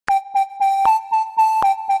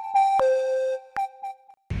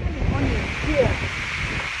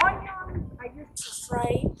to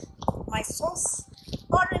fry my sauce.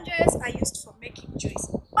 Oranges are used for making juice.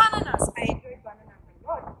 Bananas, I enjoy bananas a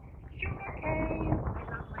lot. Sugar cane, I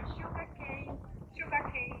love my sugar cane. Sugar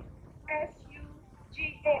cane,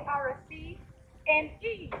 SUGARCANE.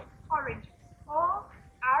 Oranges, ORANGE.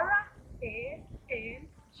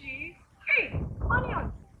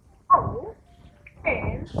 Onions,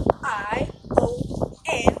 ONION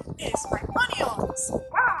is my onions.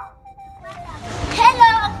 Wow.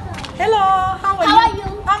 Hello. Hello, how are you?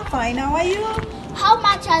 I'm fine, how are you? How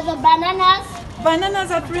much are the bananas?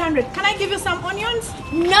 Bananas are 300. Can I give you some onions?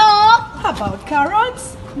 No. How about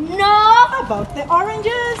carrots? No. How about the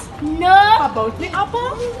oranges? No. How about the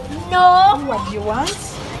apple? No. What do you want?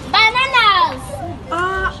 Bananas.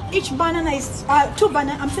 Each banana is two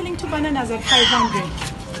bananas. I'm selling 2 bananas at 500.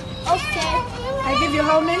 Okay. I give you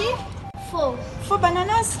how many? 4. 4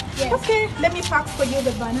 bananas? Yes. Okay, let me pack for you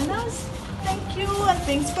the bananas. Thank you and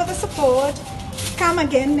thanks for the support. Come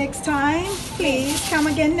again next time. Please come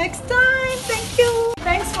again next time. Thank you.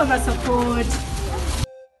 Thanks for the support.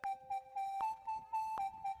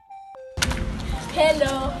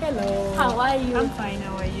 Hello. Hello. How are you? I'm fine.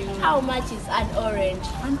 How are you? How much is an orange?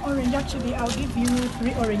 An orange, actually, I'll give you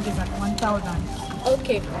 3 oranges at 1,000.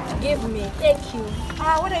 Okay, give me. Thank you.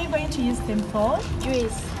 What are you going to use them for?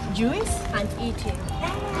 Juice Juice? and eating.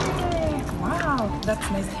 Hey, wow, that's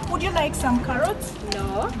nice. Would you like some carrots?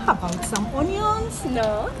 No. How about some onions?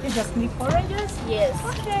 No. You just need oranges? Yes.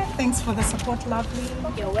 Okay, thanks for the support, lovely.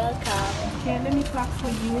 You're welcome. Okay, let me pluck for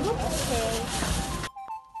you. Okay.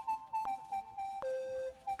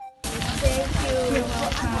 Thank you. You're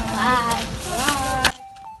welcome. Bye. Bye.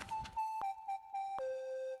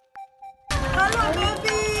 Hello,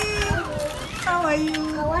 baby. How are you?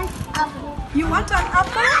 I want apple. You want an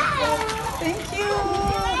apple? Thank you.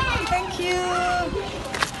 Thank you.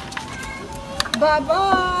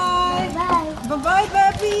 Bye-bye. Bye. Bye-bye,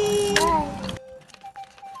 baby. Bye.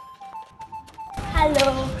 Hello.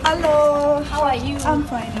 Hello. How are you? I'm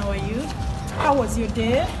fine. How are you? How was your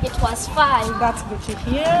day? It was fine. That's good to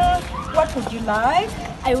hear. What would you like?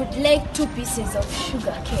 I would like 2 pieces of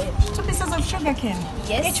sugar cane. 2 pieces of sugar cane.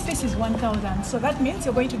 Yes. Each piece is 1,000. So that means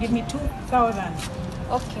you're going to give me 2,000.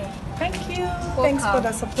 Okay. Thank you. Thanks for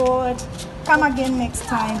the support. Come again next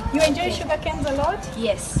time. You enjoy sugar canes a lot?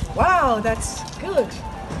 Yes. Wow, that's good.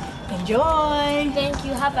 Enjoy. Thank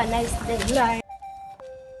you. Have a nice day. Bye.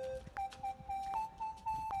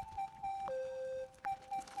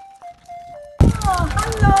 Oh,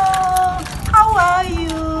 hello. How are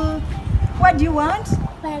you? What do you want?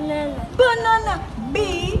 Banana. Banana.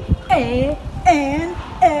 B-A-N-A-N-A.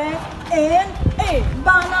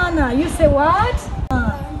 Banana. You say what?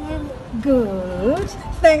 Good.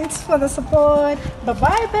 Thanks for the support.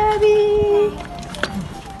 Bye-bye, baby.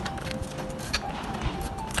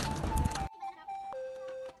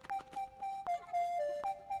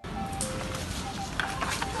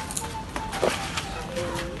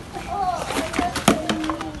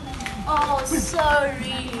 Oh,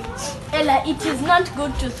 sorry. Ella, it is not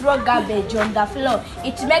good to throw garbage on the floor.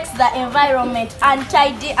 It makes the environment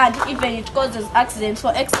untidy and even it causes accidents.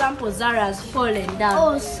 For example, Zara's fallen down.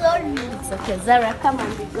 Oh, sorry. It's okay, Zara, come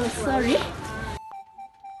and go. Sorry.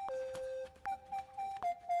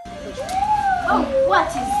 Oh, what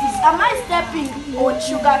is this? Am I stepping on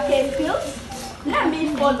sugarcane pills? Let me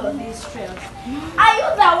follow these trails. Are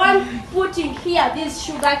you the one putting here these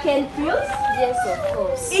sugarcane pills? Yes, of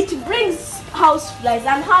course. It brings houseflies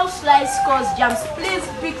and houseflies cause germs. Please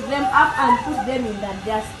pick them up and put them in the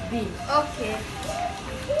dustbin. Okay.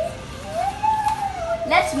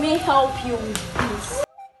 Let me help you with this.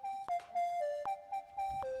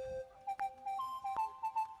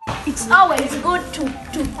 It's always good to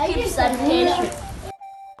keep sanitation.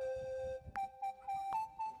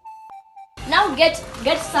 Now get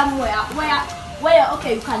somewhere where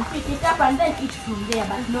okay you can pick it up and then eat from there,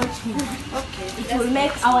 but not here. Okay. It will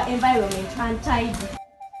make our environment untidy.